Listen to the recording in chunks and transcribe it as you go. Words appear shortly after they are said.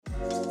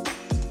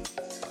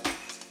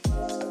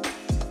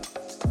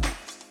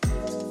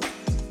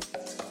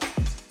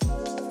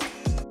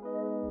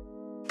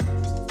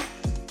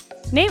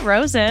Nate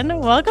Rosen,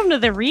 welcome to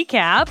the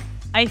recap.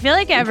 I feel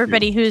like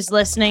everybody who's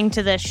listening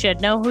to this should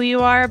know who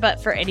you are,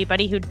 but for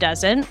anybody who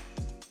doesn't,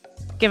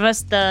 give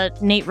us the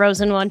Nate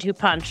Rosen 1-2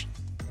 punch.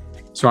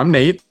 So I'm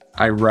Nate.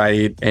 I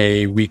write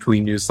a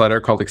weekly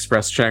newsletter called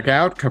Express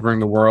Checkout, covering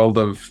the world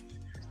of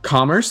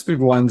commerce through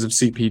the lens of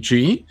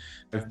CPG.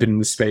 I've been in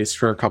the space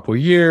for a couple of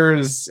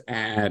years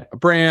at a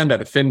brand,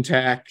 at a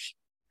fintech,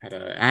 at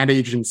an ad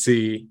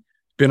agency,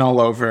 been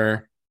all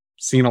over,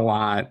 seen a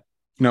lot,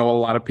 know a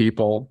lot of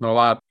people, know a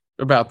lot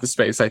about the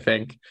space, I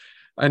think,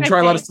 and try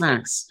a lot of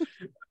snacks.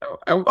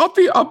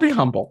 I'll be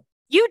humble.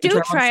 You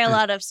do try a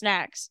lot of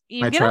snacks.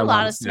 You get a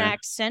lot of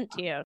snacks sent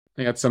to you.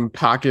 I got some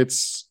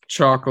pockets,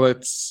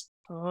 chocolates,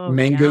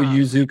 mango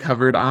yuzu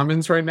covered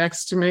almonds right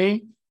next to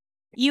me.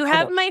 You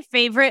have my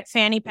favorite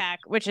fanny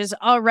pack, which is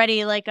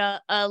already like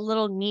a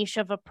little niche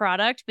of a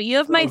product, but you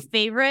have my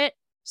favorite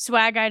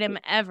swag item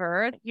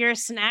ever. Your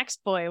Snacks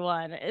Boy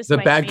one is the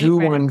my Bagoo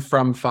favorite one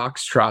from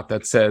Foxtrot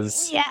that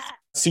says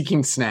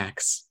Seeking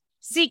Snacks.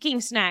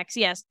 Seeking Snacks,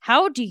 yes.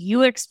 How do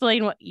you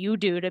explain what you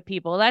do to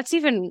people?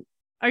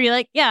 Are you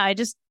like, yeah, I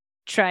just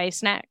try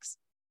snacks.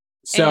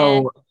 So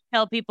and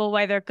tell people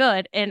why they're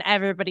good and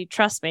everybody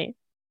trusts me.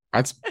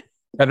 That's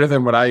better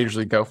than what I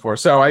usually go for.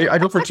 So I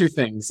go for two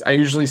things. I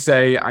usually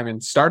say I'm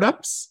in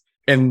startups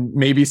and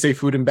maybe say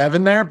food and bev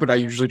in there, but I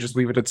usually just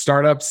leave it at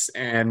startups.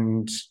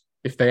 And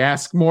if they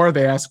ask more,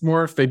 they ask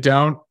more. If they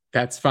don't,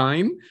 that's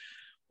fine.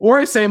 Or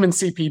I say I'm in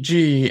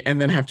CPG and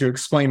then have to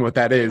explain what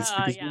that is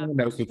because no one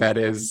knows what that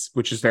is,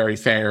 which is very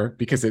fair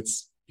because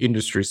it's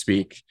industry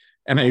speak.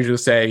 And I usually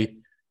say,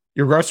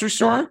 your grocery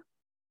store?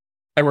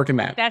 I work in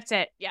that. That's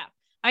it. Yeah.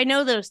 I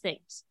know those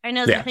things. I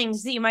know the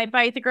things that you might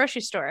buy at the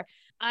grocery store.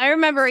 I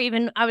remember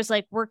I was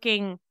like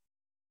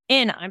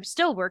I'm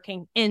still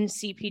working in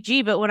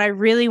CPG, but when I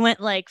really went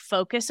like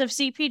focus of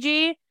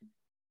CPG,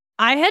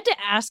 I had to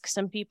ask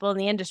some people in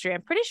the industry.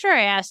 I'm pretty sure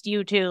I asked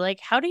you too, like,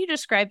 how do you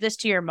describe this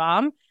to your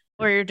mom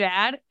or your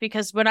dad?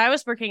 Because when I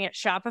was working at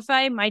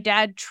Shopify, my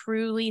dad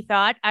truly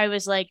thought I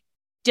was like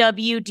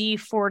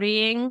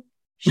WD-40ing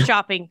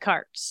shopping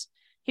carts.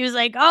 He was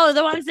like, oh,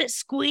 the ones that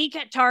squeak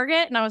at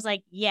Target. And I was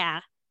like, yeah,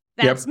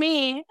 that's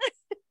me.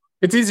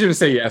 It's easier to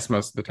say yes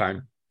most of the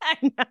time. I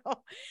know.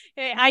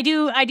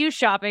 I do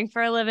shopping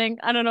for a living.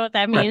 I don't know what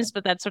that means,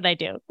 but that's what I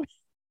do.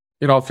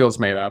 It all feels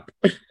made up.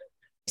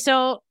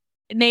 So,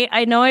 Nate,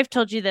 I know I've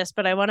told you this,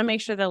 but I want to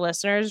make sure the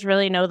listeners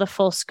really know the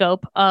full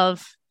scope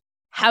of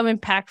how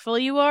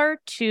impactful you are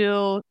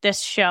to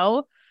this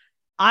show.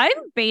 I'm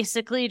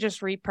basically just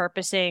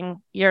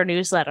repurposing your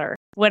newsletter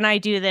when I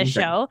do this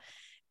show.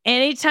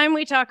 Anytime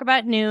we talk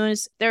about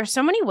news, there are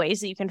so many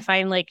ways that you can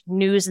find like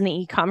news in the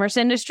e-commerce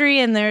industry.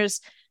 And there's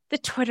the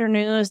Twitter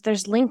news,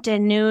 there's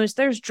LinkedIn news,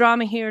 there's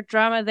drama here,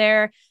 drama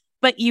there.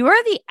 But you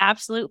are the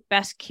absolute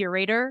best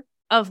curator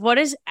of what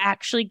is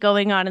actually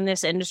going on in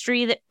this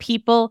industry that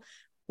people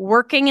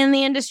working in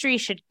the industry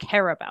should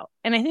care about.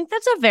 And I think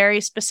that's a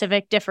very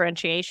specific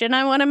differentiation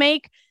I want to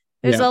make.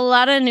 There's a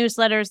lot of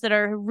newsletters that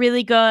are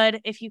really good.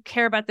 If you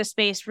care about the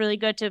space, really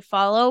good to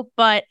follow,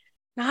 but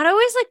not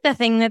always like the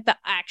thing that the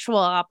actual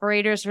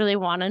operators really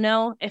want to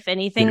know. If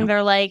anything,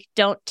 they're like,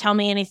 don't tell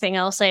me anything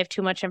else. I have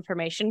too much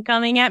information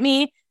coming at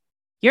me.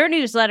 Your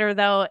newsletter,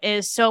 though,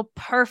 is so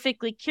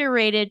perfectly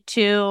curated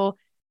to,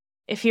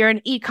 if you're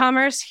in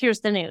e-commerce, here's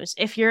the news.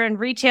 If you're in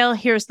retail,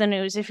 here's the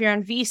news. If you're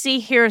in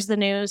VC, here's the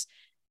news.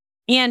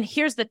 And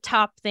here's the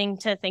top thing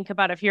to think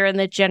about if you're in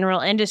the general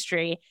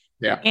industry.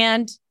 Yeah.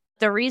 And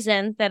the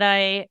reason that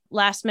I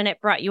last minute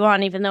brought you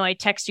on, even though I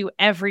text you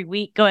every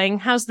week going,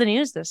 how's the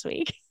news this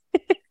week?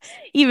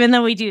 Even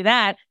though we do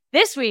that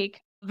this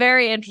week,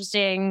 very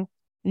interesting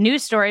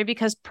news story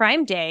because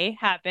Prime Day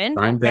happened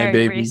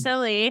very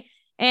recently.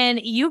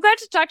 And you got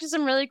to talk to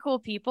some really cool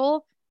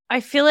people.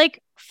 I feel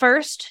like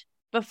first,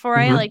 before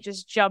I like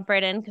just jump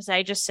right in, because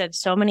I just said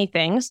so many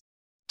things,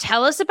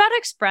 tell us about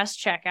Express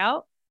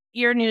Checkout,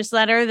 your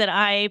newsletter that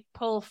I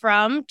pull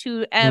from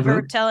to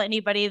ever tell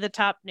anybody the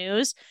top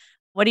news.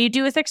 What do you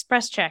do with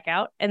Express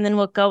Checkout? And then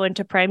we'll go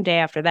into Prime Day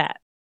after that.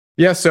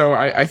 Yeah, so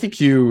I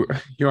think you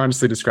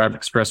honestly described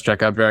Express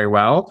Checkout very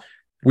well.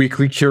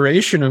 Weekly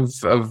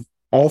curation of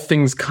all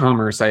things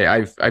commerce.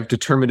 I've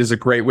determined is a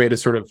great way to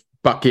sort of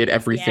bucket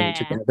everything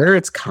together.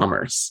 It's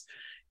commerce.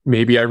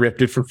 Maybe I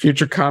ripped it from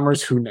Future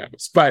Commerce, who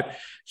knows? But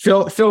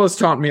Phil has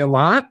taught me a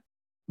lot,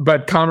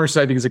 but commerce,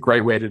 I think, is a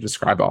great way to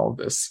describe all of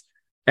this.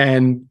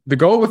 And the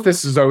goal with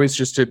this is always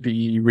just to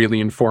be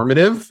really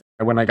informative.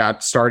 When I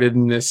got started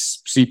in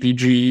this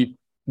CPG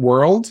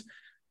world,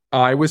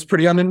 I was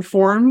pretty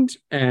uninformed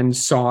and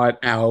sought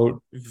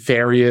out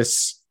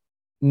various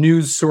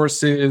news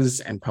sources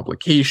and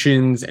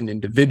publications and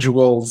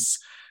individuals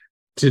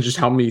to just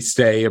help me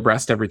stay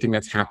abreast of everything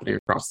that's happening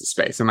across the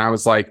space. And I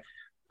was like,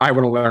 I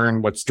want to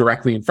learn what's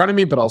directly in front of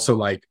me, but also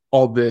like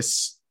all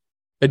this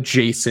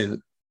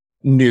adjacent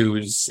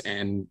news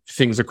and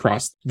things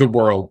across the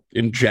world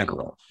in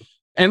general.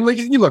 And like,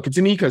 you look, it's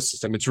an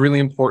ecosystem. It's really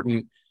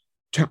important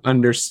to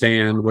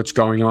understand what's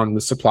going on in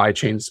the supply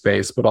chain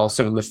space, but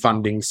also in the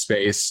funding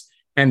space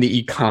and the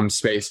e-com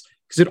space,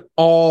 because it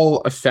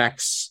all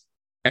affects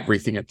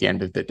everything at the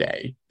end of the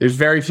day. There's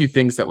very few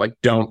things that like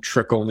don't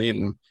trickle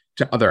in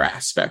to other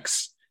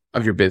aspects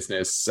of your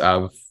business,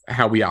 of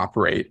how we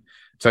operate.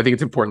 So I think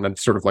it's important that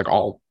it's sort of like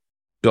all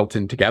built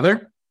in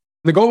together.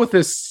 The goal with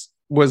this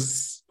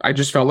was I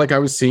just felt like I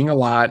was seeing a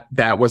lot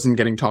that wasn't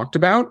getting talked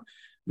about.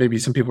 Maybe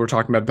some people were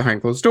talking about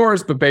behind closed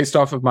doors, but based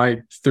off of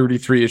my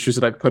 33 issues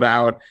that I put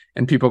out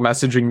and people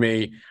messaging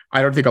me,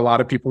 I don't think a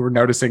lot of people were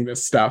noticing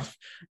this stuff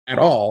at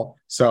all.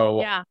 So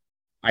yeah.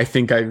 I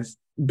think I've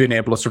been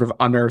able to sort of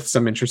unearth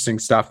some interesting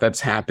stuff that's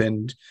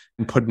happened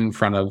and put it in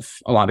front of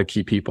a lot of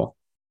key people.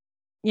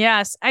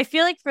 Yes. I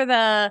feel like for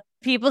the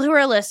people who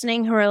are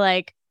listening, who are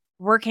like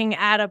working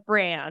at a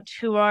brand,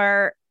 who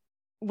are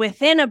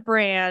within a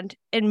brand,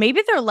 and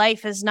maybe their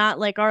life is not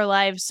like our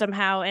lives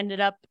somehow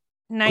ended up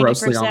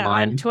 90%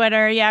 on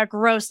Twitter. Yeah,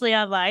 grossly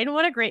online.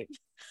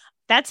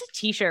 That's a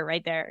t-shirt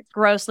right there.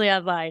 Grossly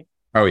online.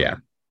 Oh, yeah.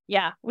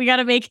 Yeah,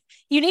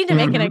 you need to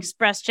make an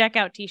express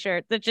checkout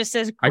t-shirt that just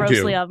says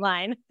grossly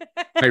online.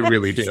 I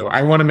really do.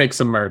 I want to make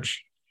some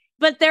merch.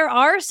 But there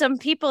are some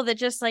people that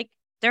just like,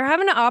 they're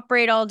having to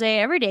operate all day,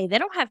 every day. They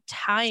don't have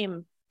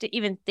time to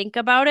even think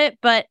about it,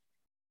 but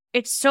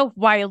it's so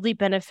wildly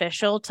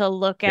beneficial to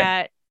look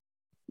at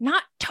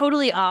not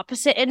totally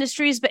opposite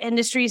industries, but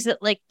industries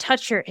that like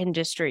touch your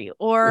industry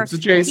or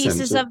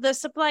pieces of the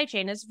supply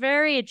chain. It's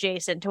very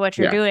adjacent to what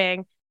you're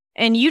doing.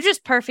 And you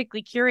just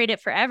perfectly curate it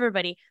for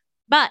everybody.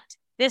 But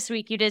this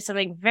week you did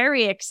something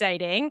very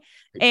exciting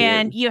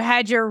and you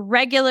had your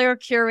regular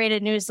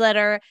curated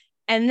newsletter.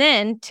 And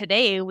then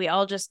today we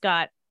all just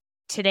got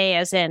today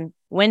as in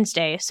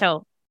Wednesday.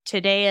 So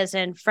today as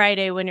in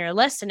Friday when you're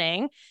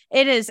listening,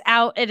 it is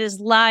out. It is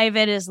live.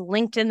 It is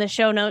linked in the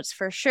show notes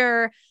for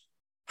sure.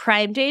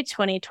 Prime Day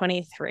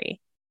 2023.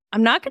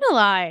 I'm not going to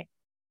lie.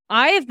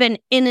 I have been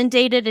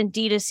inundated in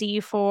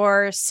D2C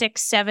for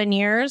 6-7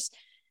 years.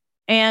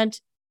 And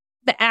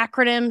the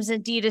acronyms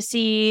in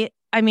D2C,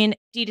 I mean,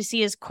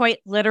 D2C is quite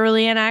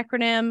literally an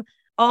acronym.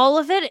 All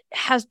of it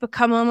has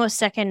become almost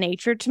second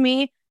nature to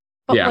me.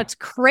 But what's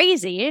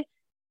crazy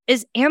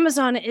is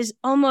Amazon is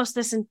almost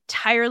this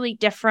entirely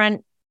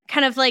different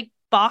kind of like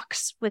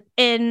box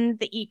within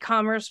the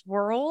e-commerce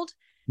world.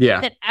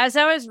 Yeah. That as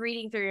I was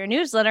reading through your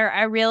newsletter,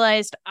 I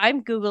realized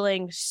I'm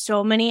Googling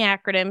so many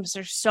acronyms.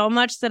 There's so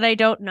much that I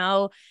don't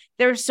know.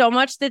 There's so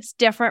much that's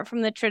different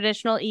from the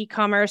traditional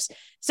e-commerce.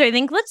 So I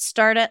think let's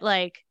start at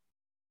like,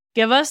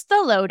 give us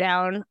the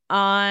lowdown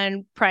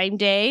on Prime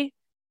Day,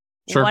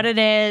 what it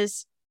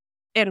is,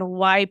 and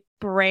why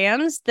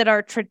brands that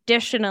are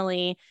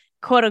traditionally,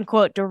 quote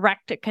unquote,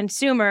 direct to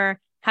consumer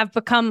have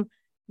become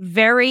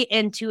very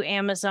into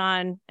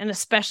Amazon and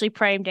especially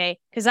Prime Day.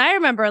 Because I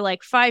remember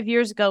like 5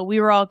 years ago,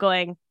 we were all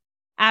going,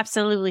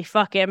 absolutely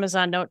fuck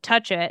Amazon, don't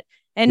touch it.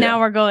 And now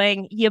we're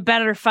going, you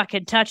better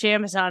fucking touch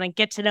Amazon and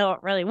get to know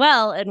it really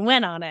well and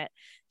win on it.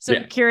 So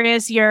I'm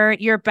curious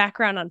your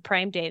background on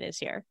Prime Day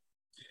this year.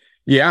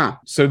 Yeah.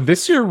 So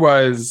this year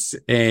was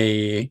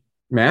a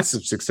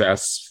massive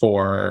success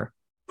for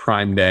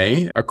Prime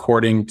Day,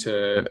 according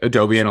to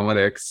Adobe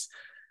Analytics.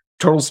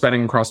 Total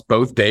spending across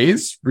both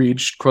days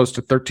reached close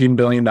to $13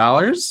 billion,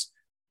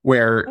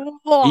 where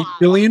 $8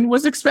 billion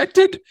was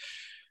expected.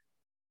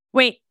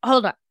 Wait,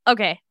 hold on.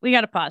 Okay, we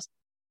got to pause.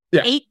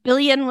 Yeah. $8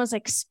 billion was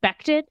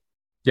expected?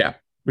 Yeah,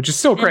 which is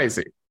still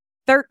crazy.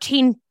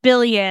 13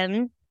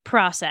 billion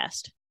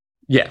processed.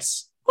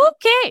 Yes.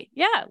 Okay,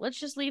 yeah,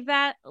 let's leave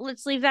that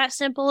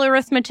simple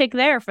arithmetic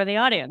there for the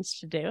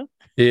audience to do.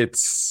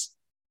 It's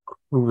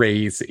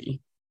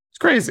crazy. It's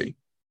crazy.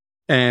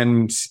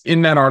 And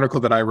in that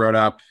article that I wrote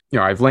up,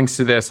 I have links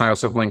to this. I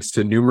also have links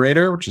to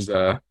Numerator, which is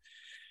an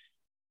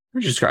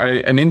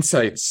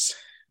insights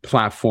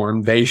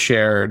platform. They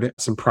shared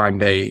some Prime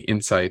Day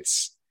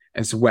insights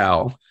as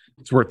well.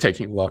 It's worth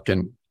taking a look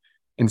and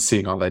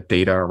seeing all that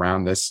data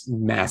around this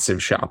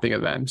massive shopping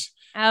event.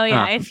 Oh,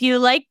 yeah. If you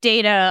like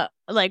data,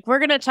 like we're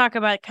going to talk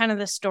about kind of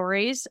the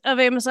stories of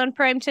Amazon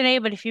Prime today,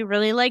 but if you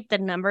really like the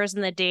numbers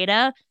and the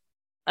data,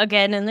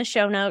 again, in the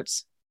show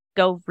notes,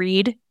 go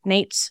read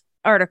Nate's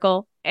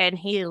article and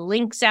he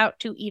links out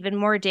to even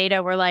more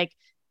data. We're like,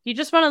 you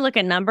just want to look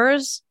at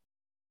numbers,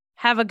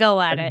 have a go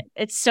at it.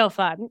 It's so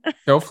fun.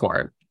 Go for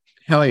it.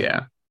 Hell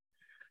yeah.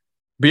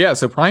 But yeah,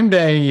 so Prime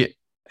Day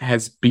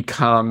has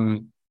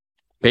become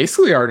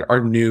basically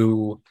our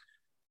new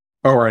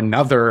or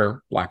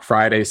another Black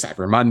Friday,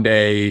 Cyber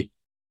Monday,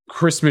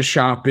 Christmas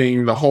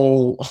shopping, the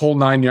whole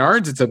 9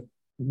 yards. It's a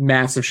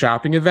massive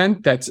shopping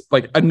event that's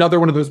like another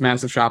one of those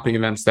massive shopping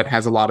events that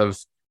has a lot of,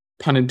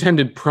 pun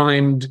intended,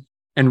 primed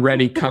and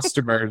ready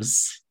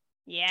customers.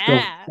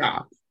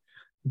 Yeah.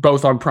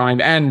 Both on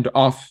Prime and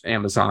off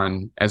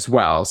Amazon as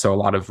well. So a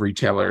lot of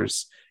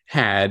retailers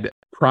had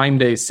Prime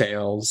Day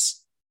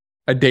sales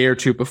a day or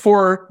two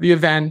before the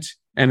event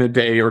and a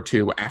day or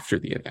two after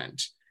the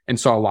event, and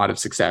saw a lot of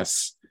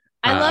success.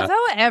 I love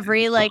how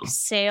every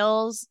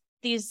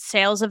these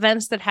sales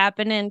events that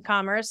happen in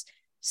commerce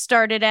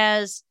started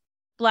as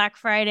Black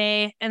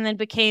Friday and then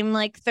became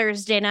like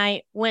Thursday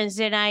night,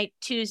 Wednesday night,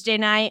 Tuesday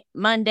night,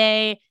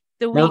 Monday,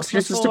 the week before. More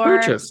excuses to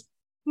purchase.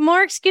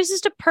 More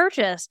excuses to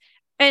purchase.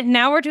 And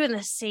now we're doing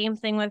the same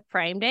thing with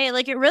Prime Day.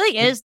 Like, it really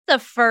is the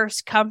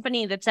first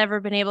company that's ever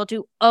been able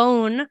to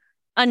own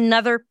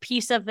another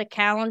piece of the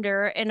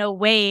calendar in a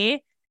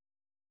way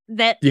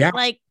that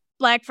like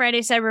Black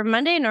Friday, Cyber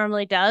Monday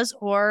normally does,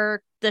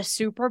 or the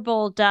Super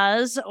Bowl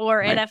does,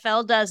 or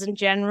NFL does in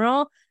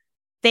general.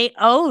 They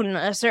own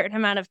a certain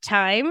amount of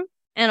time,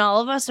 and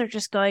all of us are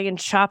just going and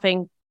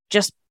shopping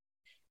just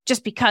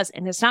because.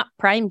 And it's not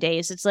Prime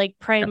Days. It's like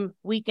Prime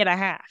week and a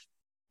half.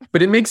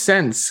 But it makes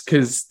sense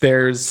because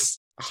there's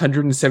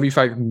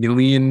 175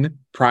 million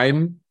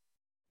Prime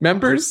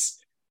members.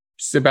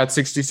 It's about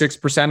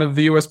 66% of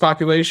the US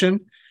population.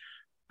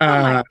 Oh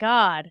my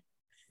God.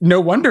 No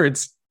wonder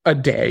it's a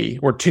day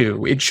or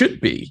two. It should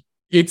be.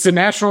 It's a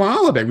national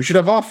holiday. We should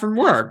have off from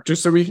work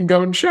just so we can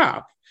go and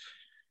shop.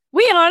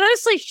 We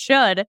honestly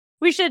should.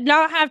 We should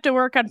not have to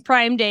work on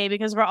Prime Day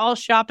because we're all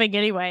shopping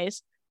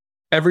anyways.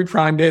 Every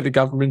Prime Day, the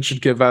government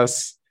should give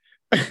us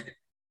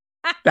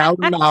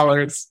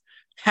 $1,000.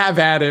 Have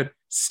at it.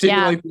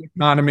 Stimulate the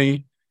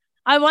economy.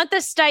 I want the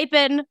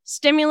stipend.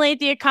 Stimulate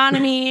the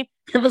economy.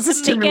 Give us a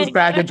stimulus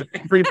package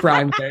every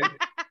Prime Day.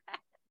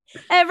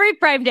 Every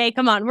Prime Day.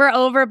 Come on. We're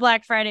over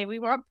Black Friday. We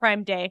want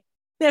Prime Day.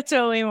 That's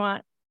what we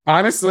want.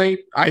 Honestly,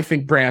 I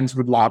think brands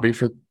would lobby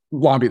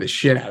the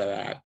shit out of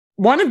that.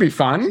 One, it'd be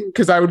fun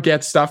because I would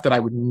get stuff that I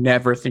would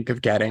never think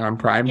of getting on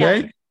Prime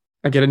Day.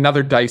 I get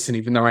another Dyson,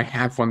 even though I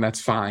have one.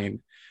 That's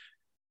fine.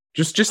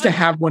 Just to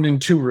have one in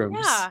 2 rooms.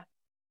 Yeah.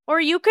 Or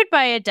you could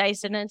buy a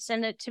Dyson and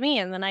send it to me,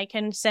 and then I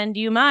can send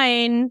you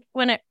mine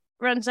when it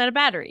runs out of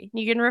battery.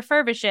 You can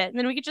refurbish it, and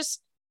then we could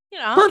just,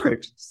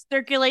 perfect,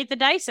 circulate the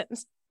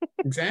Dysons.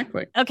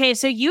 Exactly. Okay,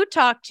 so you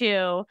talked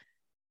to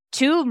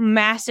 2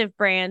 massive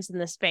brands in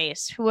the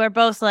space who are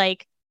both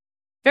like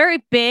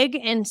very big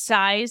in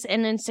size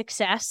and in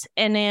success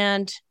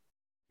and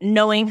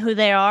knowing who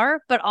they are,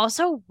 but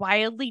also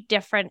wildly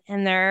different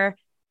in their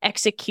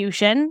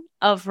execution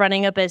of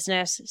running a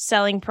business,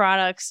 selling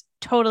products,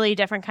 totally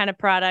different kind of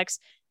products.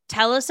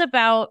 Tell us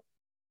about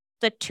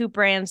the 2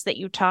 brands that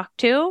you talked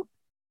to,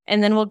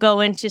 and then we'll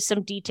go into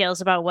some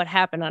details about what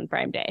happened on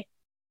Prime Day.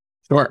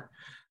 Sure.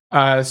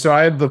 So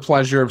I had the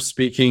pleasure of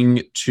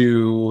speaking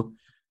to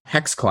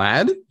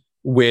Hexclad,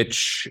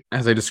 which,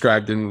 as I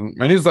described in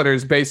my newsletter,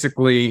 is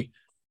basically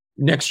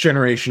next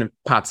generation of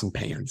pots and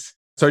pans.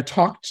 So I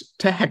talked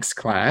to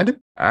Hexclad.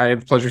 I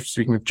had the pleasure of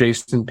speaking with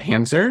Jason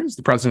Panzer, who's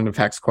the president of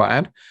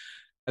Hexclad.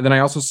 And then I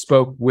also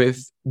spoke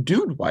with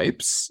Dude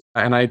Wipes,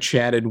 and I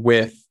chatted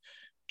with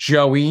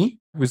Joey,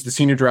 who's the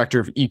senior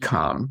director of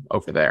ecom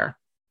over there.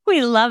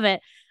 We love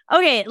it.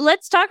 Okay,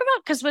 let's talk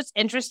about, because what's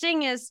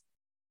interesting is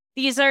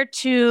these are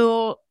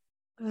 2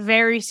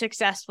 very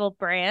successful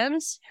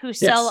brands who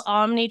sell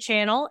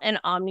omni-channel, and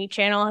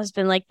omni-channel has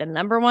been like the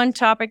number 1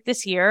 topic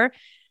this year.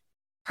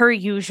 Per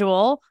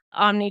usual,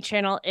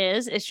 omni-channel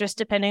it's just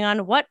depending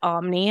on what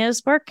omni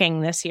is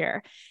working this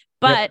year.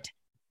 But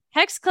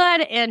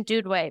Hexclad and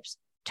Dude Wipes,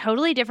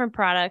 totally different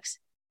products,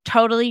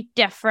 totally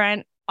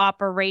different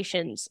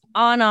operations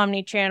on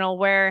omni-channel,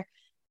 where,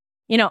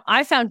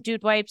 I found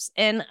Dude Wipes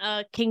in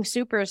King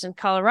Soopers in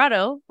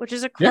Colorado, which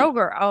is a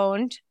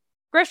Kroger-owned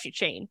grocery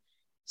chain.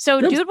 So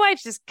Dude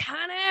Wipes is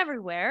kind of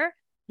everywhere.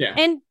 Yeah.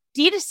 And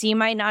D2C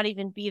might not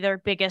even be their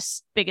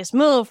biggest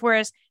move,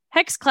 whereas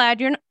Hexclad,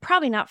 you're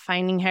probably not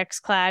finding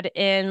Hexclad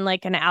in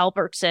like an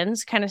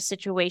Albertsons kind of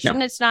situation.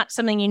 No. It's not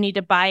something you need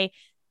to buy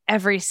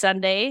every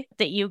Sunday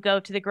that you go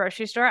to the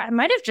grocery store. I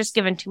might have just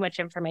given too much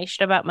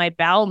information about my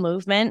bowel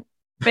movement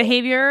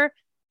behavior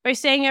by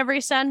saying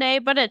every Sunday,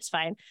 but it's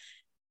fine.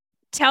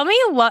 Tell me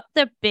what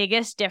the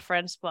biggest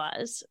difference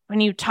was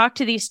when you talk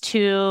to these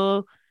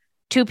two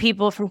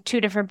people from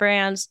 2 different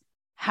brands.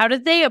 How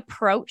did they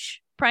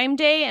approach Prime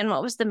Day, and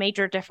what was the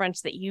major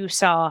difference that you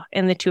saw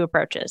in the 2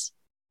 approaches?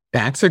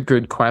 That's a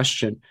good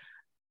question.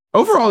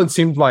 Overall, it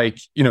seemed like,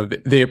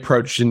 they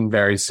approached in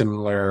very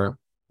similar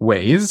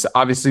ways.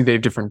 Obviously, they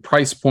have different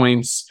price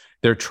points.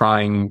 They're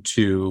trying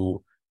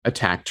to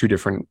attack 2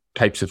 different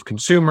types of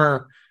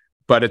consumer.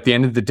 But at the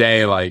end of the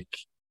day, like,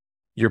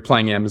 you're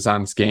playing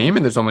Amazon's game,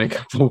 and there's only a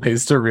couple of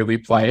ways to really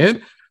play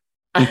it.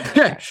 I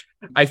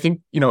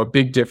think, a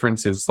big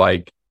difference is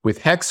like with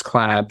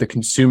Hexclad, the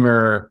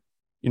consumer,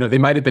 they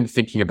might have been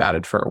thinking about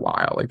it for a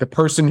while. Like the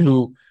person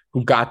who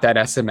got that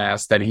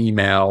SMS, that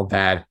email,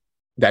 that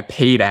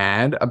paid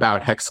ad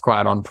about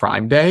Hexclad on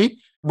Prime Day,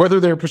 whether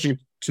they're pushing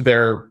to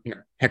their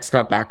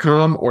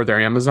hexclad.com or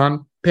their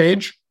Amazon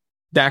page,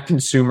 that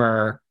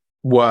consumer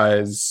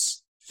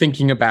was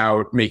thinking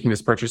about making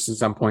this purchase at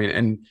some point.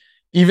 And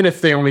even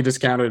if they only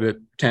discounted it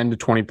 10 to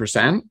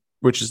 20%,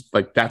 which is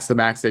like, that's the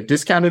max they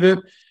discounted it,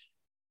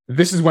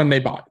 this is when they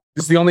bought.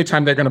 This is the only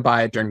time they're going to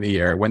buy it during the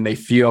year, when they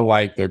feel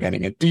like they're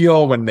getting a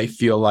deal, when they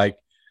feel like,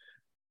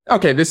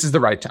 okay, this is the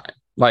right time.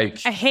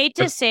 Like, I hate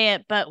to say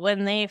it, but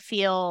when they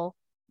feel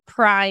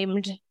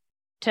primed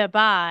to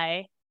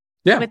buy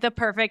with the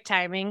perfect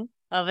timing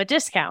of a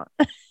discount.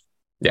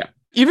 Yeah.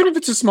 Even if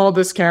it's a small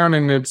discount,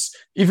 and it's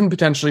even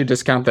potentially a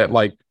discount that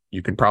like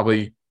you could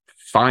probably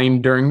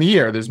find during the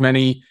year. There's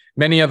many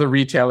other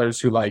retailers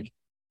who like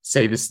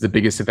say this is the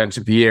biggest event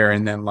of the year,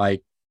 and then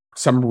like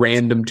some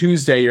random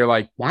Tuesday, you're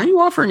like, why are you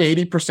offering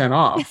 80%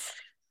 off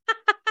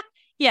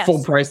Yes.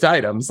 full priced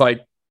items?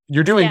 Like,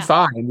 you're doing Yeah.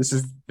 fine.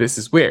 This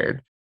is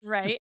weird.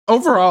 Right.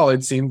 Overall,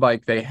 it seemed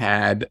like they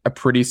had a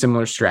pretty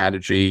similar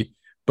strategy.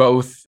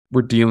 Both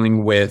were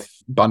dealing with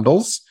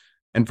bundles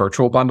and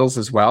virtual bundles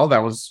as well.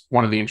 That was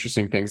one of the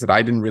interesting things that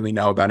I didn't really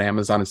know about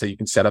Amazon, is that you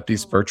can set up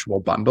these virtual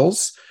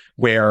bundles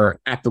where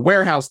at the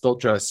warehouse, they'll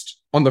just,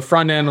 on the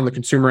front end, on the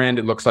consumer end,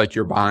 it looks like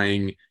you're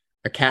buying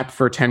a cap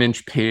for a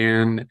 10-inch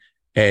pan,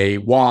 a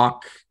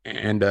wok,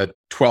 and a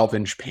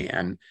 12-inch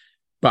pan.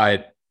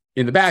 But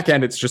in the back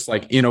end, it's just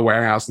like in a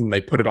warehouse and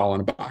they put it all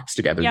in a box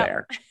together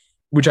there,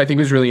 which I think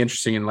was really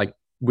interesting. And like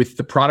with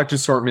the product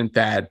assortment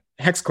that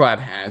Hexclad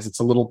has, it's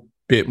a little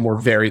bit more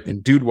varied than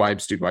Dude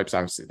Wipes. Dude Wipes,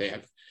 obviously, they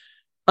have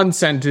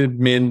unscented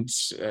mint,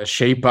 a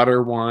shea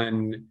butter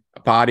one, a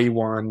body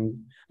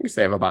one. I guess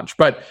they have a bunch,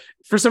 but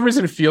for some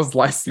reason it feels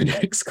less than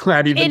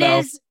Hexclad, even though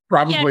it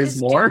probably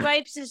is more. Dude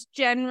Wipes is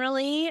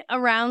generally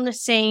around the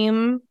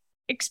same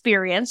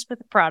experience with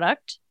the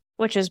product,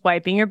 which is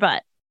wiping your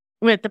butt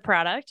with the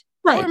product.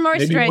 Right. Or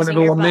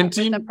moisturizing your butt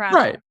minty with the product.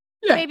 Right.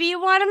 Yeah. Maybe you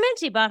want a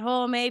minty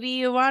butthole. Maybe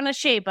you want a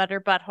shea butter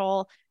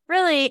butthole.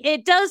 Really,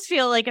 it does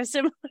feel like a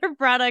similar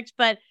product,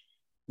 but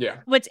yeah.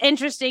 What's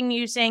interesting,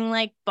 you saying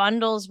like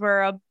bundles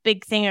were a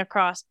big thing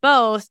across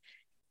both.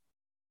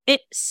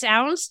 It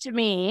sounds to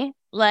me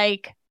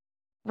like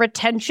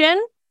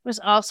retention was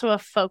also a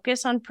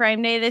focus on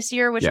Prime Day this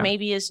year, which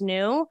maybe is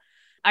new.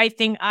 I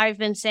think I've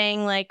been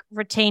saying like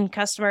retain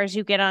customers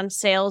who get on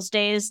sales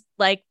days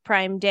like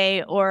Prime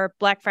Day or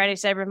Black Friday,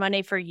 Cyber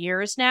Monday for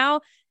years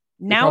now.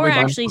 Now we're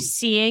actually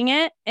seeing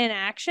it in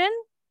action.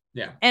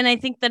 Yeah. And I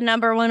think the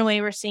number one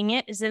way we're seeing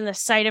it is in the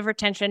site of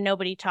retention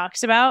nobody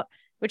talks about,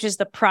 which is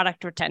the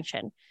product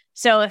retention.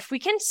 So if we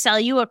can sell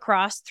you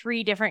across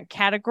 3 different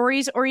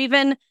categories, or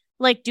even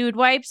like Dude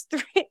Wipes,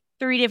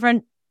 three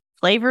different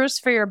flavors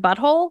for your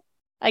butthole,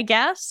 I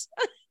guess.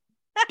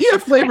 Yeah,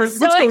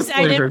 flavors.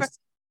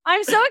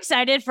 I'm so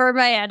excited for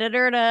my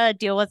editor to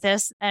deal with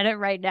this edit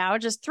right now.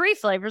 Just 3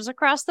 flavors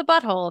across the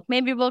butthole.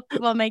 Maybe we'll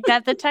make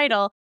that the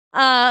title.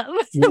 But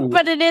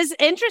it is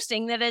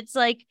interesting that it's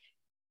like,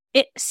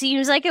 it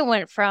seems like it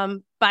went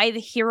from buy the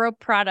hero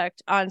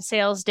product on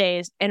sales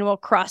days and we'll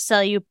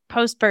cross-sell you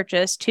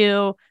post-purchase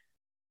to,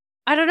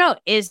 I don't know,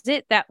 is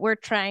it that we're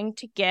trying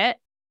to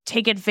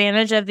take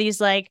advantage of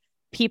these, like,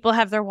 people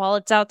have their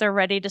wallets out, they're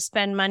ready to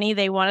spend money,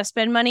 they want to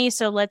spend money,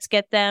 so let's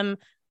get them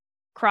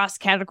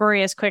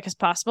cross-category as quick as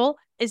possible?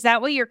 Is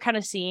that what you're kind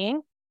of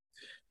seeing?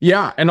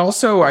 Yeah, and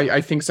also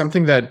I think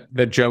something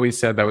that Joey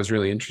said that was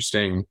really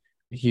interesting,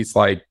 he's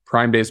like,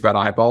 Prime Day is about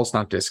eyeballs,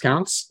 not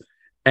discounts.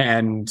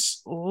 And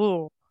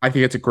ooh, I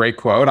think it's a great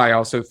quote. I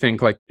also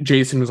think like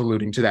Jason was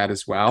alluding to that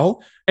as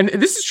well. And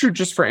this is true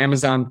just for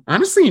Amazon.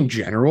 Honestly, in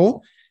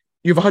general,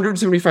 you have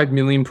 175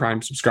 million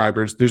Prime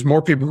subscribers. There's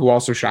more people who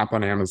also shop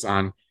on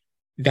Amazon.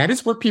 That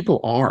is where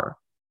people are.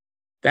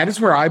 That is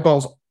where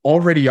eyeballs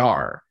already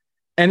are.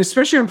 And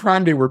especially on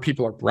Prime Day, where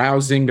people are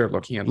browsing, they're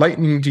looking at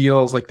lightning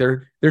deals, like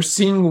they're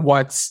seeing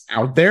what's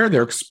out there.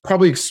 They're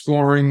probably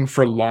exploring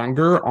for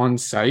longer on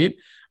site.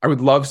 I would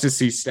love to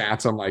see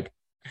stats on like,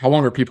 how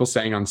long are people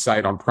staying on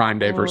site on Prime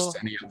Day versus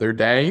any other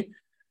day?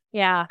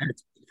 Yeah. And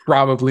it's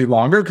probably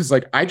longer, because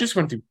like I just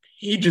went through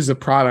pages of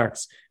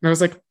products and I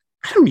was like,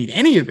 I don't need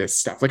any of this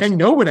stuff. Like I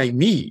know what I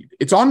need.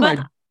 It's on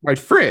my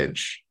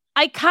fridge.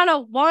 I kind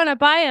of want to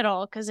buy it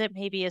all because it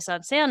maybe is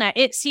on sale now.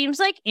 It seems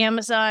like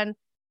Amazon,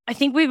 I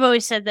think we've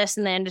always said this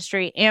in the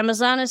industry,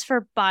 Amazon is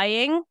for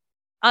buying.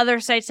 Other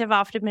sites have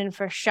often been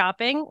for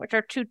shopping, which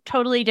are 2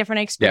 totally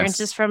different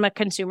experiences from a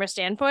consumer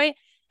standpoint.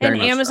 And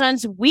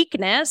Amazon's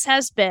weakness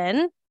has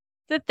been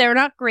that they're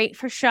not great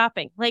for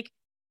shopping. Like,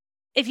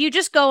 if you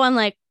just go on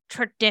like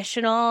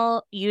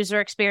traditional user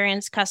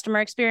experience, customer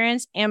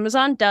experience,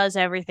 Amazon does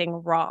everything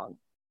wrong.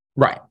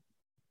 Right.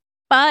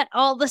 But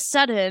all of a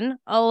sudden,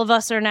 all of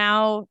us are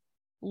now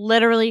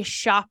literally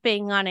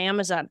shopping on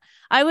Amazon.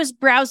 I was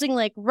browsing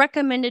like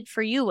recommended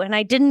for you and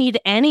I didn't need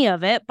any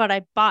of it, but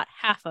I bought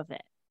half of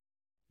it.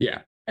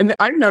 Yeah. And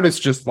I've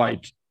noticed just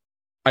like,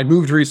 I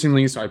moved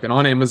recently, so I've been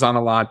on Amazon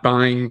a lot,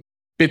 buying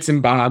bits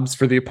and bobs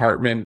for the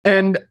apartment.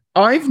 And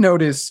I've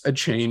noticed a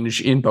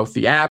change in both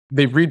the app.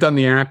 They've redone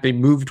the app. They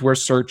moved where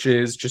search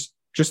is. Just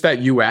that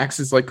UX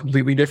is like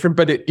completely different,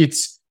 but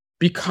it's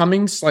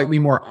becoming slightly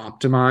more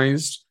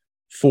optimized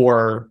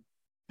for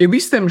at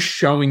least them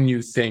showing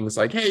you things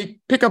like, hey,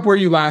 pick up where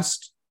you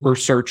last were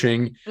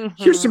searching.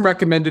 Mm-hmm. Here's some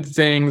recommended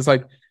things.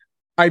 Like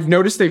I've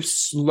noticed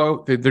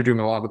they're doing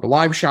a lot of the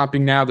live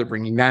shopping now. They're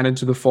bringing that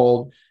into the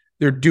fold.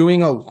 They're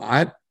doing a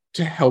lot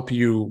to help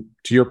you,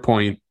 to your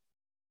point,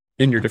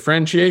 in your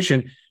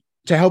differentiation,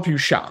 to help you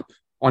shop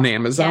on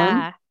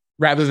Amazon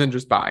rather than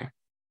just buy.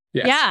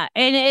 Yes. Yeah.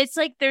 And it's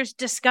like there's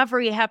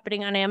discovery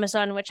happening on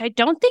Amazon, which I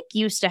don't think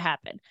used to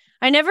happen.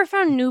 I never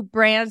found new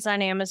brands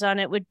on Amazon.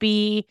 It would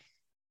be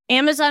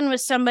Amazon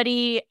was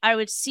somebody, I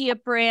would see a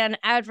brand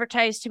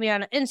advertised to me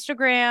on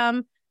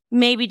Instagram,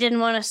 maybe didn't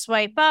want to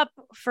swipe up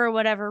for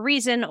whatever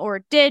reason, or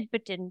did,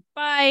 but didn't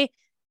buy.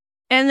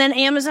 And then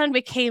Amazon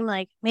became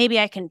like, maybe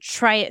I can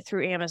try it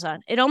through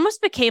Amazon. It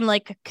almost became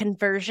like a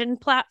conversion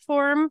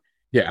platform.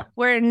 Yeah.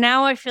 Where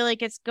now I feel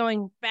like it's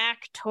going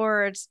back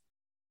towards,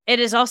 it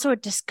is also a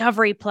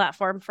discovery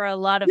platform for a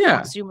lot of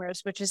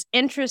consumers, which is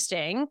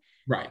interesting.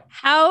 Right.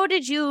 How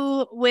did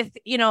you, with,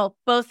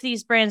 both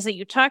these brands that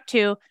you talked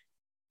to,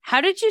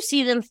 how did you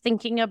see them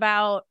thinking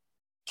about,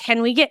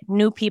 can we get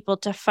new people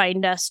to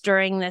find us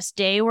during this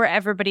day where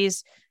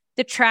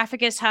the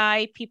traffic is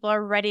high, people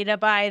are ready to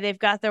buy, they've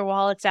got their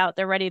wallets out,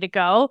 they're ready to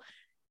go?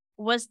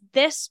 Was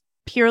this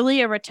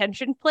purely a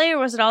retention play, or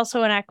was it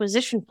also an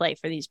acquisition play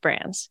for these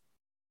brands?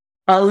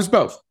 It was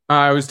both.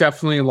 It was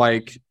definitely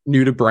like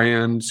new to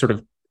brand, sort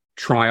of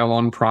trial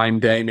on Prime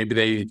Day.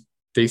 Maybe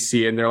they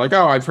see it and they're like,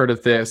 oh, I've heard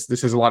of this.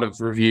 This has a lot of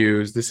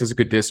reviews. This is a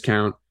good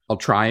discount. I'll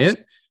try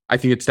it. I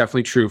think it's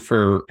definitely true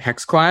for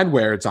Hexclad,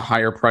 where it's a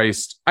higher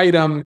priced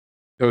item.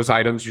 Those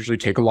items usually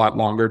take a lot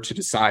longer to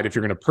decide if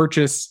you're going to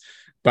purchase.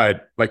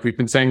 But like we've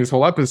been saying this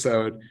whole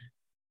episode,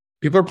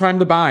 people are primed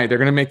to buy. They're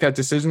going to make that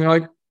decision. They're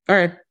like, all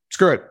right,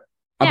 screw it.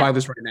 I'll buy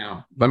this right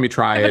now. Let me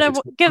try it.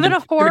 Give it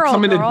a whirl,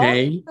 come in girl. a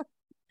day.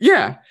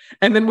 Yeah.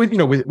 And then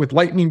with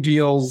lightning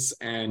deals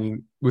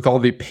and with all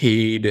the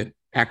paid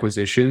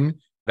acquisition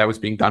that was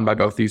being done by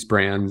both these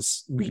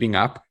brands leading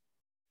up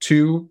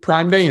to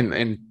Prime Day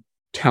and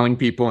telling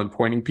people and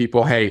pointing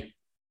people, hey,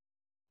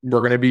 we're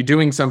going to be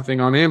doing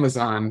something on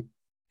Amazon.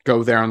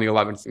 Go there on the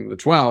 11th and the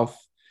 12th.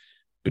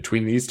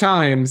 Between these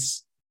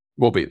times,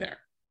 we'll be there.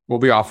 We'll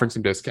be offering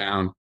some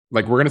discount.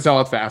 Like, we're going to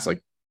sell it fast.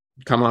 Like,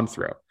 come on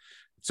through.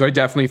 So I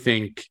definitely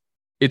think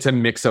it's a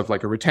mix of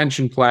like a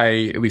retention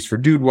play, at least for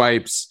Dude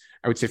Wipes.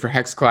 I would say for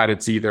Hexclad,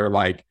 it's either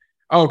like,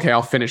 oh, okay,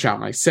 I'll finish out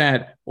my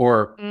set,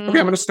 or okay, I'm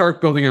going to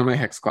start building on my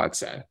Hexclad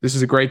set. This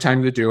is a great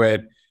time to do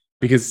it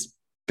because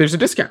there's a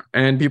discount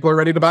and people are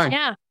ready to buy.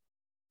 Yeah.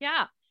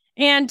 Yeah.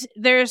 And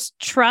there's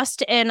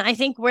trust. And I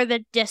think where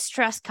the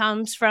distrust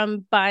comes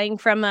from buying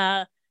from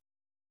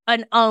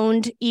an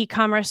owned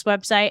e-commerce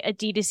website, a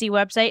D2C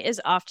website,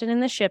 is often in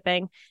the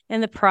shipping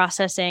and the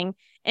processing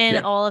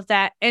and all of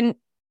that. And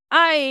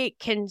I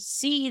can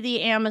see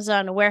the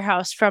Amazon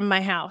warehouse from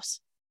my house.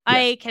 Yeah.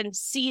 I can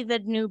see the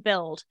new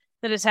build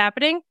that is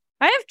happening.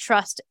 I have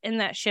trust in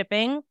that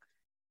shipping.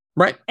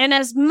 Right. And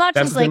as much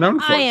as like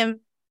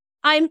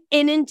I'm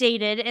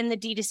inundated in the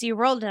D2C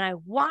world and I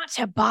want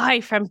to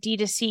buy from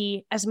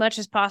D2C as much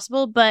as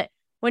possible. But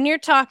when you're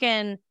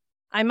talking,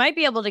 I might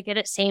be able to get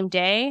it same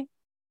day,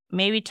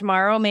 maybe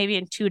tomorrow, maybe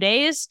in 2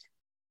 days,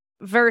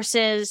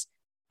 versus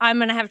I'm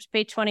going to have to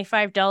pay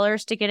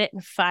 $25 to get it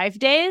in 5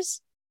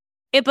 days.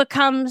 It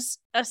becomes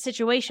a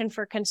situation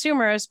for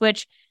consumers,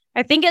 which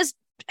I think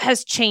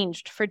has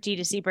changed for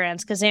D2C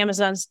brands because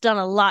Amazon's done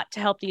a lot to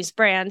help these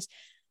brands.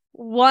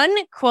 One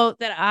quote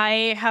that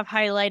I have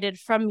highlighted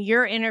from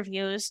your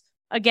interviews,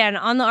 again,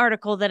 on the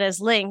article that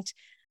is linked,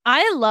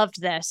 I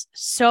loved this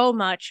so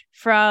much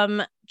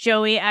from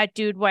Joey at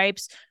Dude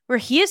Wipes, where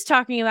he is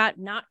talking about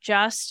not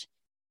just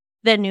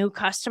the new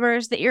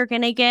customers that you're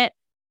going to get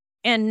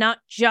and not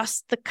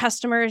just the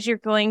customers you're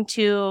going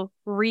to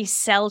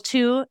resell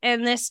to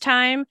in this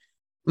time,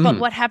 but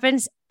what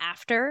happens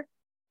after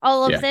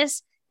all of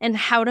this and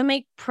how to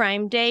make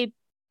Prime Day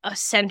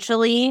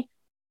essentially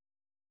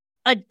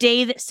a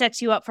day that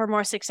sets you up for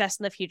more success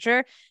in the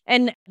future.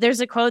 And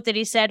there's a quote that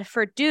he said,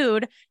 for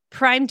Dude,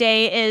 Prime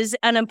Day is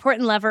an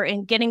important lever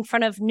in getting in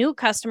front of new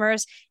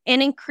customers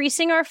and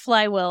increasing our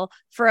flywheel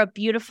for a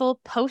beautiful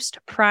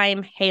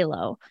post-Prime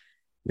halo.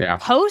 Yeah.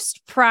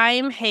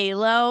 Post-Prime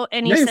halo.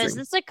 And he says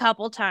this a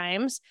couple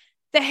times.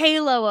 The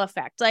halo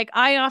effect. Like,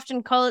 I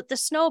often call it the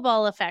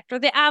snowball effect or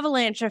the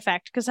avalanche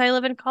effect because I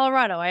live in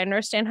Colorado. I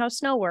understand how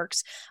snow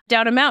works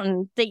down a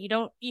mountain that you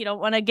don't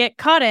want to get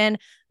caught in.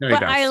 No,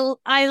 but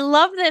I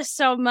love this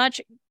so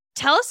much.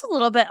 Tell us a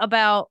little bit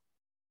about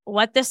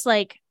what this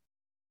like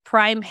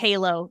Prime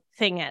halo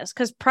thing is,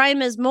 because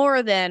Prime is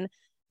more than,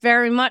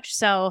 very much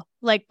so,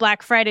 like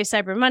Black Friday,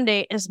 Cyber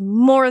Monday is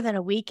more than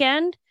a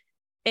weekend.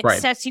 It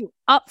sets you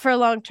up for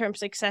long-term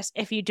success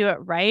if you do it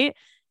right.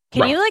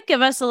 Can you like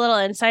give us a little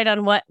insight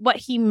on what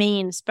he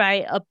means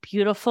by a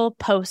beautiful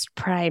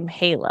post-Prime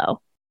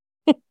halo?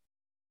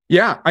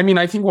 Yeah, I mean,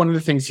 I think one of the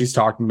things he's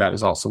talking about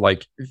is also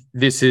like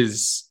this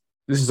is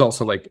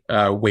also like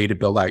a way to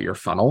build out your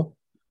funnel.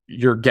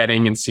 You're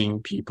getting and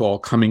seeing people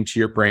coming to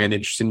your brand,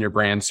 interested in your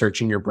brand,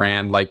 searching your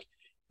brand. Like,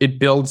 it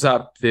builds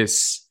up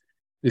this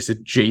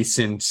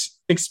adjacent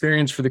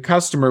experience for the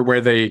customer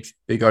where they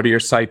go to your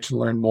site to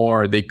learn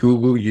more, they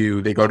Google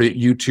you, they go to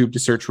YouTube to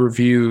search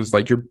reviews.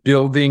 Like, you're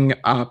building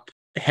up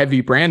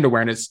heavy brand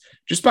awareness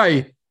just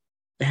by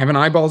having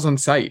eyeballs on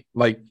site.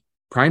 Like,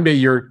 Prime Day,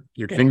 you're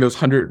getting those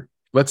 100,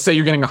 let's say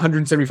you're getting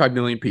 175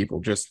 million people.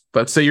 Just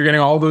let's say you're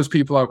getting all those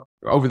people out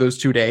over those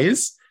 2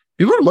 days.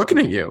 People are looking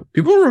at you.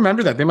 People will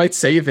remember that. They might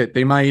save it.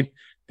 They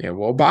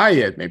will buy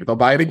it. Maybe they'll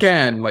buy it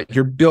again. Like,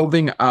 you're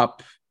building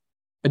up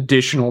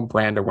additional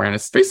brand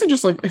awareness. Basically,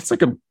 just like, it's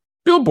like a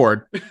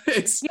billboard.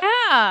 It's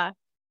like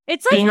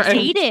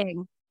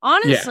dating.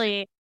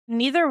 Honestly,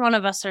 neither one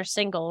of us are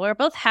single. We're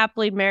both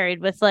happily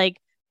married with like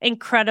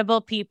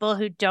incredible people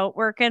who don't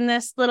work in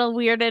this little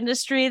weird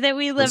industry that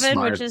we live in,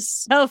 smart. which is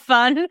so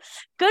fun.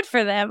 Good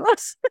for them.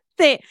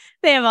 they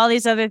have all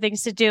these other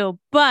things to do.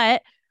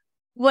 But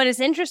what is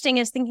interesting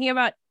is thinking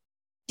about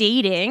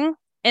dating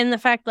and the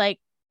fact, like,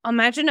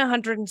 imagine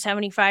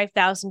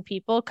 175,000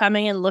 people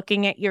coming and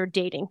looking at your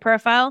dating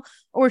profile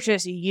or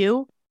just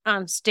you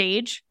on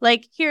stage.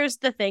 Like, here's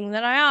the thing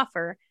that I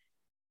offer.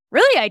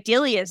 Really,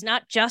 ideally, is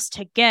not just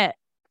to get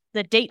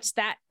the dates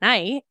that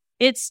night.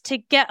 It's to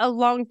get a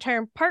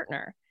long-term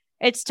partner.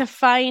 It's to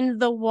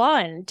find the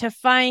one, to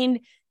find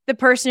the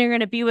person you're going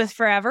to be with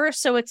forever.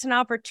 So it's an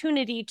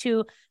opportunity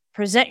to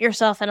present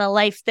yourself in a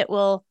life that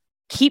will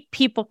keep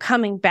people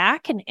coming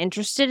back and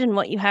interested in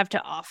what you have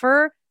to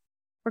offer,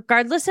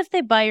 regardless if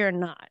they buy or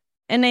not.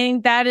 And I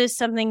think that is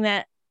something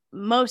that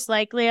most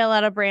likely a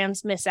lot of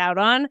brands miss out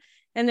on.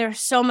 And there's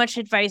so much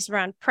advice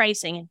around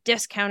pricing and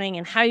discounting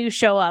and how you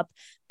show up.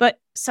 But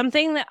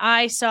something that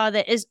I saw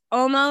that is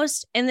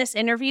almost in this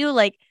interview,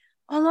 like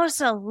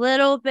almost a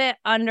little bit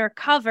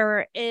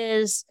undercover,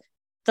 is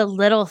the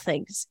little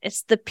things.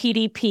 It's the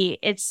PDP.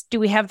 It's, do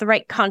we have the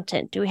right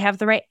content? Do we have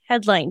the right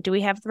headline? Do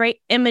we have the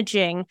right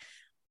imaging?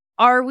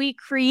 Are we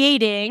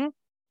creating,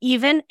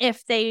 even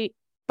if they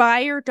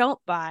buy or don't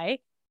buy,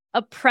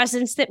 a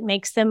presence that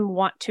makes them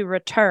want to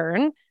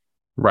return?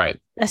 Right.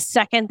 The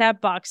second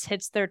that box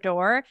hits their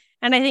door.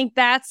 And I think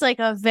that's like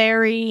a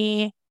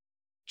very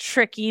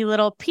tricky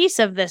little piece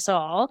of this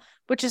all,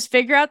 which is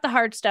figure out the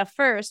hard stuff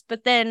first.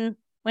 But then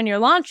when you're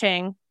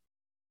launching,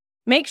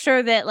 make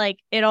sure that like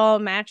it all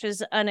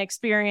matches an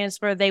experience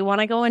where they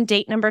want to go on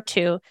date number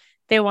 2.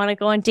 They want to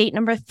go on date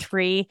number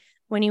 3.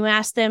 When you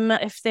ask them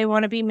if they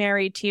want to be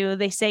married to you,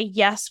 they say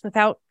yes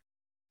without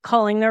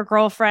calling their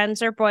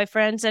girlfriends or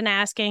boyfriends and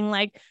asking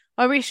like,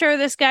 are we sure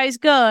this guy's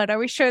good? Are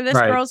we sure this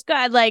girl's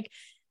good? Like,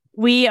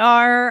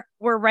 we're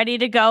ready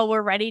to go.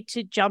 We're ready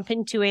to jump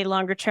into a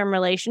longer term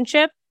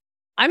relationship.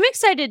 I'm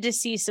excited to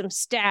see some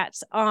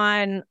stats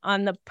on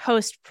the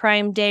post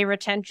Prime Day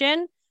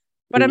retention,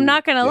 but I'm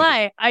not going to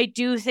lie. I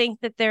do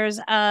think that there's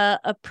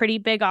a pretty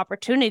big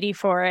opportunity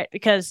for it,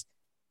 because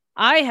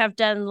I have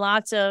done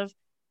lots of,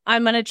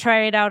 I'm going to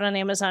try it out on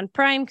Amazon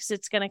Prime because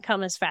it's going to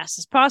come as fast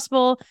as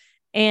possible.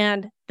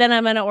 And then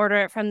I'm going to order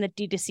it from the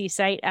D2C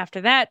site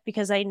after that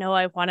because I know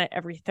I want it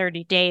every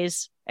 30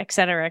 days, et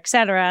cetera, et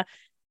cetera.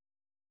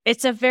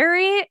 It's a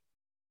very,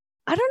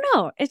 I don't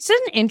know, it's an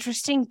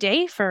interesting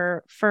day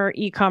for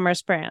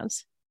e-commerce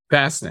brands.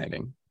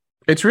 Fascinating.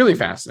 It's really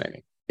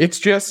fascinating. It's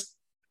just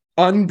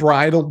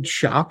unbridled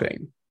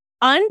shopping.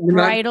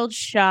 Unbridled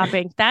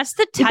shopping. That's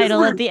the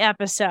title of the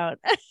episode.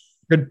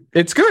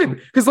 It's good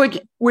because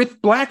like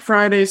with Black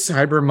Friday,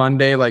 Cyber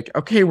Monday, like,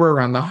 okay, we're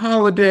around the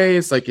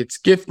holidays, like it's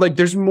gift, like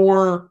there's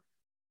more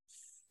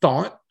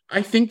thought,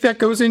 I think, that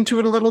goes into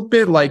it a little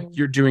bit. Like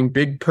you're doing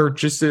big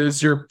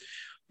purchases,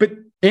 but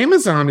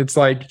Amazon, it's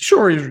like,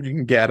 sure, you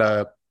can get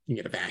a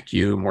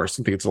vacuum or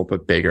something that's a little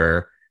bit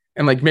bigger,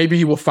 and like maybe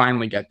you will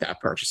finally get that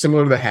purchase,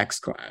 similar to the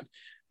HexClad.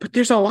 But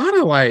there's a lot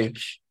of like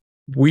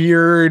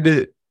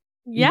weird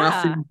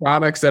nothing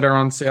products that are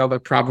on sale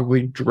that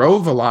probably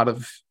drove a lot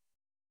of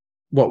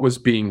what was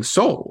being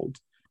sold.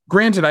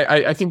 Granted,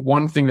 I think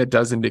one thing that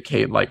does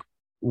indicate like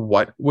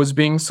what was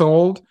being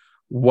sold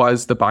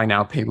was the buy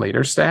now, pay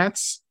later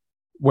stats,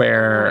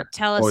 where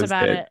tell us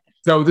about it.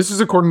 So this is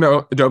according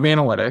to Adobe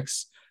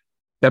Analytics,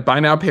 that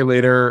buy now, pay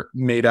later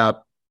made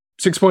up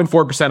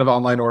 6.4% of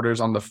online orders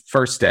on the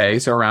first day,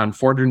 so around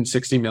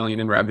 460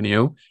 million in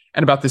revenue,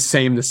 and about the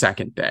same the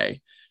second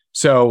day.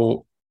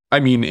 So,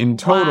 I mean, in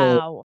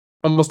total,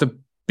 almost $1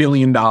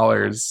 billion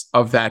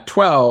of that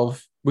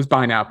 12 was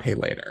buy now, pay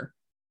later.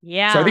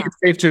 Yeah. So I think it's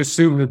safe to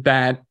assume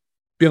that $1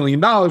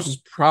 billion was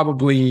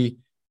probably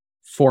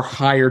for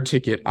higher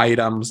ticket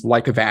items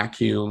like a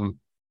vacuum.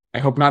 I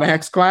hope not a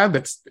HexClad.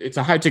 It's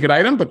a high ticket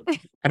item, but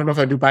I don't know if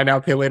I do buy now,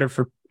 pay later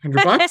for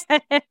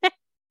 $100.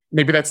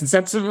 Maybe that's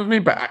insensitive of me,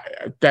 but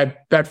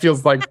that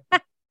feels like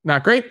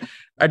not great.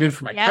 I did it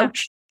for my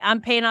couch. I'm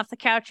paying off the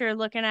couch you're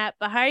looking at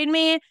behind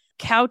me.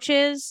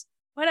 Couches.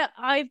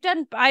 I've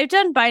done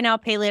buy now,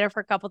 pay later for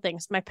a couple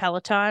things. My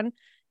Peloton,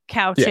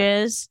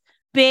 couches.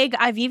 Big.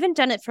 I've even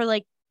done it for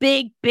like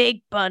big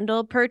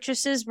bundle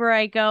purchases where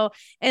I go,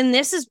 and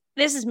this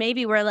is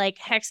maybe where like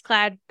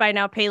HexClad buy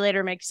now, pay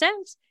later makes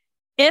sense.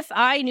 If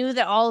I knew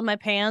that all of my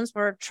pans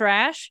were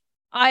trash,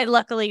 I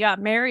luckily got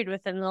married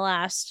within the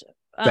last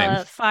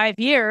 5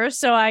 years,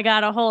 so I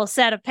got a whole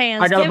set of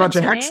pans. I got a bunch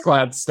of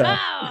HexClad stuff.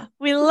 Oh,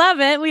 we love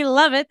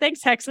it.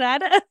 Thanks,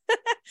 HexClad.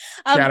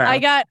 I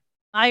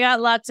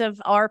got lots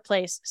of Our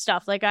Place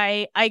stuff. Like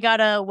I got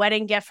a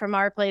wedding gift from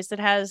Our Place that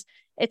has,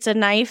 it's a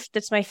knife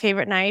that's my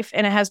favorite knife,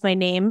 and it has my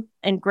name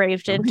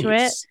engraved into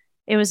it.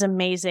 It was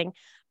amazing.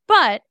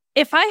 But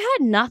if I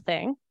had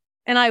nothing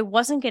and I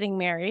wasn't getting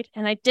married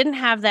and I didn't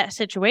have that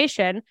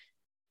situation,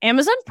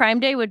 Amazon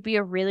Prime Day would be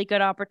a really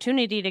good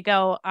opportunity to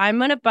go, I'm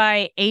going to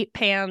buy 8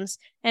 pans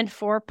and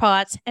 4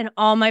 pots and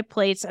all my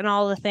plates and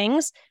all the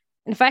things.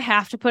 And if I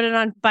have to put it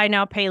on buy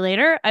now, pay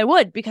later, I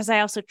would, because I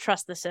also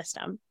trust the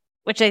system,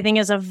 which I think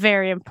is a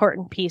very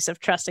important piece of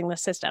trusting the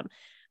system.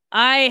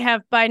 I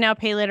have buy now,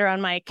 pay later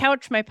on my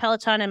couch, my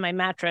Peloton, and my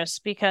mattress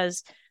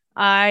because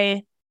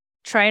I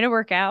try to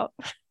work out.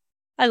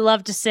 I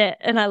love to sit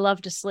and I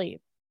love to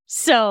sleep.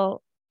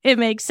 So it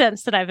makes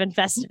sense that I've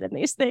invested in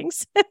these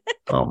things.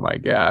 Oh my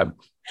God.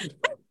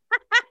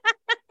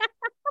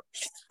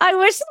 I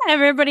wish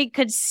everybody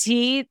could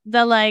see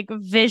the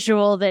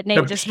visual that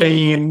Nate just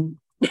pain.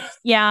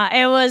 Yeah,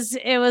 it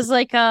was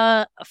like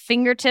a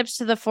fingertips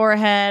to the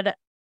forehead.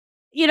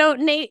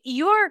 Nate,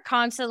 you are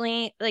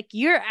constantly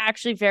you're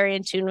actually very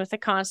in tune with the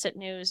constant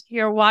news.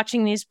 You're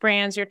watching these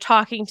brands, you're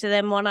talking to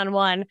them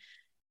one-on-one.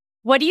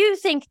 What do you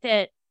think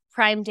that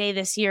Prime Day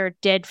this year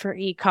did for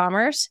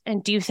e-commerce?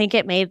 And do you think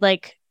it made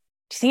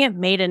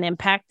an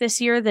impact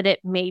this year that it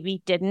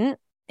maybe didn't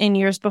in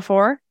years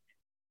before?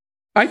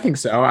 I think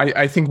so.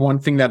 I think one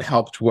thing that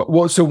helped,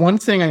 so one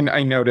thing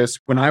I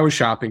noticed when I was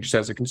shopping just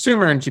as a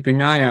consumer and keeping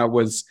an eye out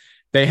was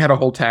they had a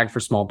whole tag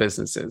for small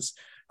businesses.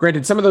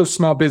 Granted, some of those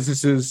small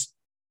businesses,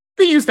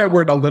 they use that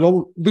word a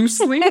little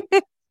loosely,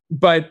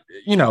 but,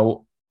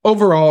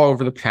 overall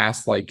over the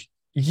past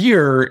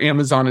year,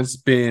 Amazon has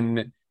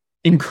been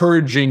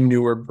encouraging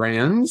newer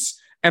brands.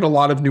 And a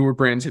lot of newer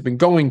brands have been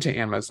going to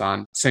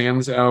Amazon.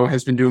 Sanzo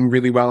has been doing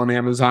really well on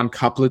Amazon,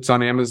 Couplets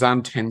on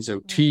Amazon,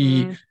 Tenzo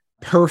Tea,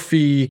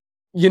 Perfy.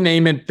 You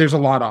name it, there's a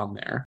lot on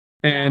there.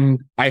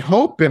 And I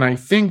hope, and I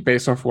think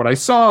based off what I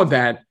saw,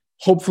 that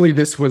hopefully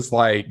this was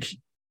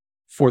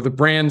for the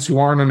brands who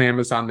aren't on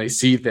Amazon, they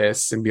see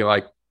this and be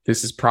like,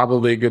 this is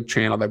probably a good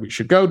channel that we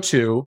should go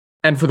to.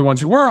 And for the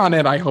ones who were on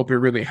it, I hope it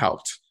really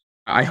helped.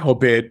 I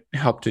hope it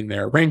helped in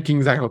their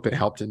rankings. I hope it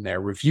helped in their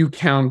review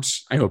count.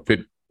 I hope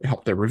it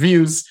helped their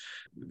reviews,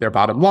 their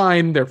bottom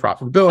line, their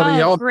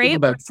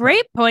profitability.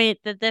 Great point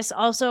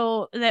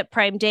that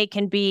Prime Day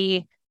can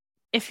be,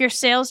 if your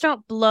sales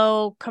don't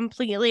blow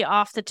completely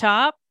off the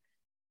top,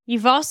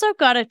 you've also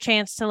got a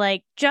chance to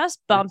just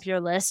bump your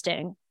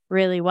listing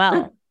really well.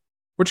 Yeah.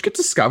 Which gets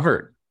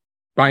discovered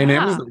by an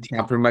Amazon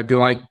shop who might be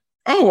like,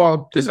 oh,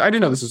 well, I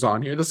didn't know this was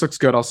on here. This looks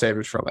good. I'll save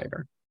it for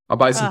later. I'll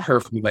buy some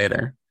perfume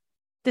later.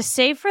 The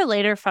save for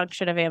later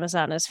function of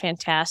Amazon is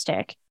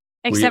fantastic.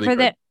 Except for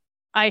that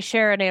I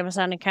share an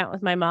Amazon account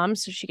with my mom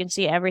so she can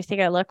see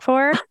everything I look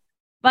for.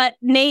 But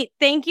Nate,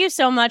 thank you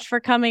so much for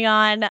coming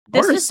on.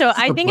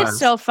 I think it's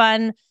so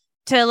fun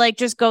to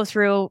just go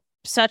through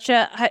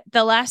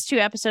the last two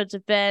episodes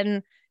have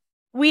been,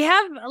 we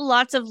have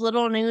lots of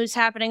little news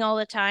happening all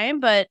the time,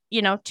 but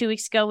 2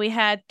 weeks ago we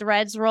had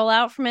Threads roll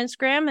out from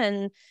Instagram,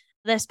 and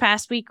this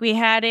past week we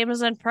had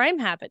Amazon Prime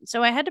happen.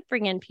 So I had to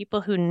bring in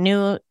people who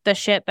knew the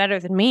shit better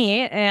than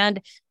me,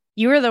 and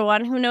you were the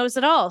one who knows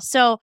it all.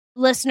 So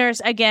listeners,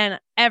 again,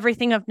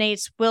 everything of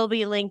Nate's will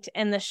be linked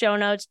in the show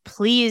notes.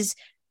 Please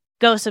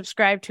go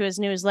subscribe to his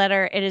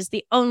newsletter. It is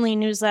the only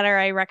newsletter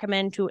I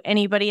recommend to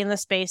anybody in the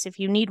space. If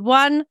you need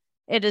one,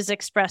 it is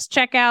Express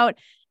Checkout.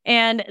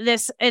 And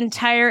this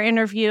entire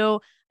interview,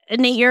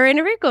 Nate, your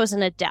interview goes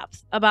into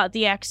depth about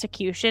the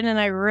execution, and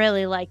I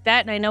really like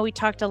that. And I know we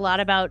talked a lot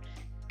about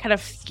kind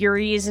of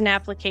theories and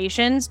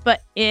applications,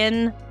 but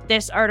in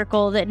this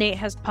article that Nate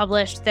has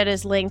published that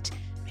is linked,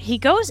 he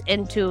goes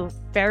into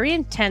very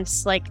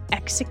intense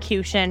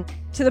execution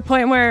to the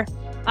point where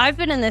I've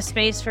been in this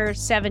space for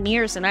 7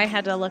 years and I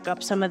had to look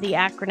up some of the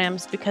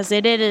acronyms because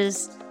it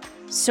is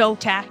so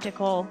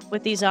tactical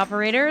with these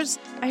operators.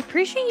 I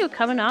appreciate you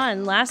coming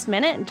on last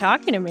minute and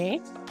talking to me.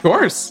 Of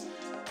course.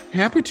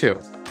 Happy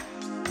to.